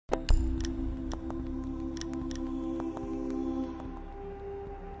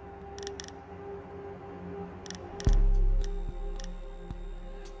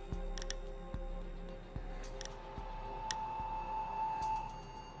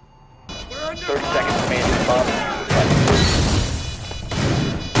30 seconds remaining. The bomb is protected.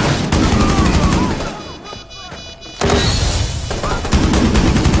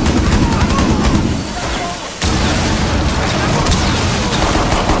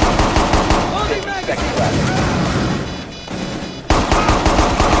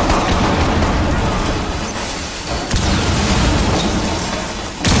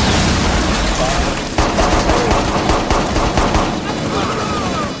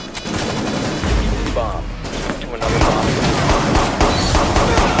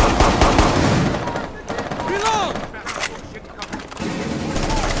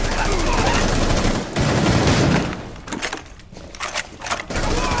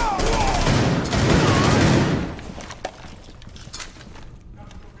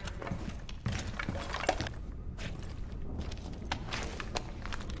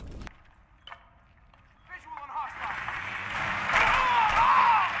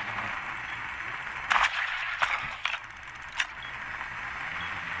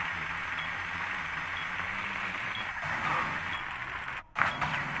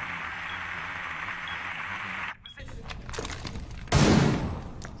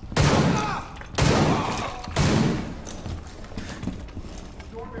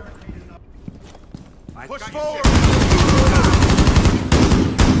 Push forward!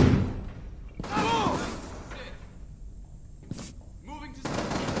 Moving to...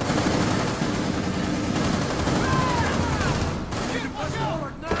 Push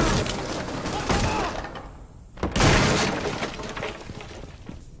forward now!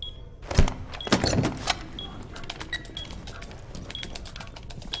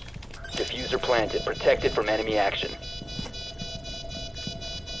 Diffuser planted. Protected from enemy action.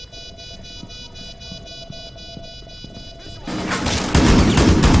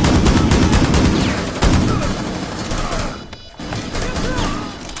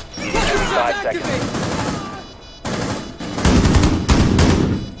 Seconds.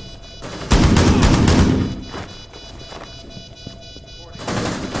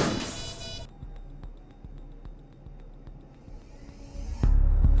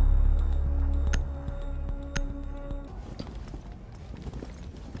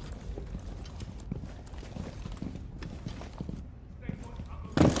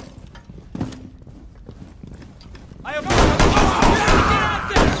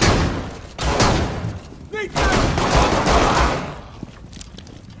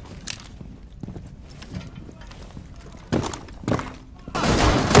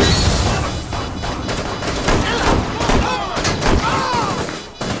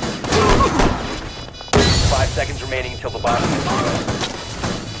 5 seconds remaining until the bomb is destroyed.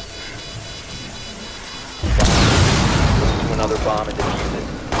 To another bomb and defuse it.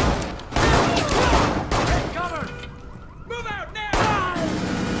 Take cover! Move out now!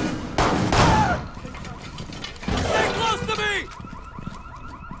 Stay close to me!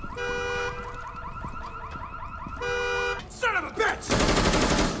 Son of a bitch!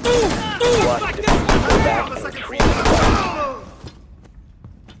 Like this. Go back and retrieve the bomb.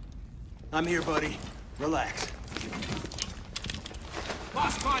 I'm here, buddy. Relax.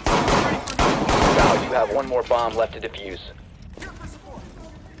 Boss contact, ready for me! Now you have one more bomb left to defuse.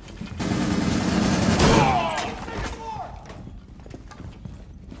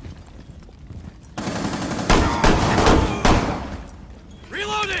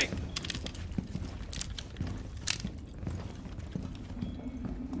 Reloading!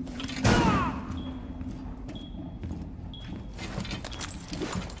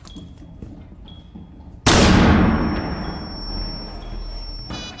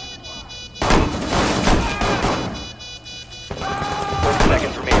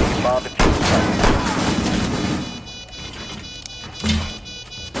 Seconds remaining. Bomb defused.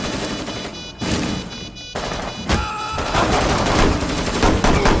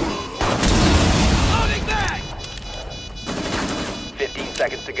 15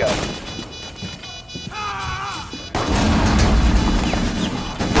 seconds to go.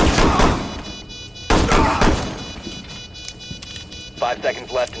 5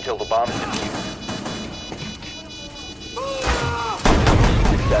 seconds left until the bomb is defused.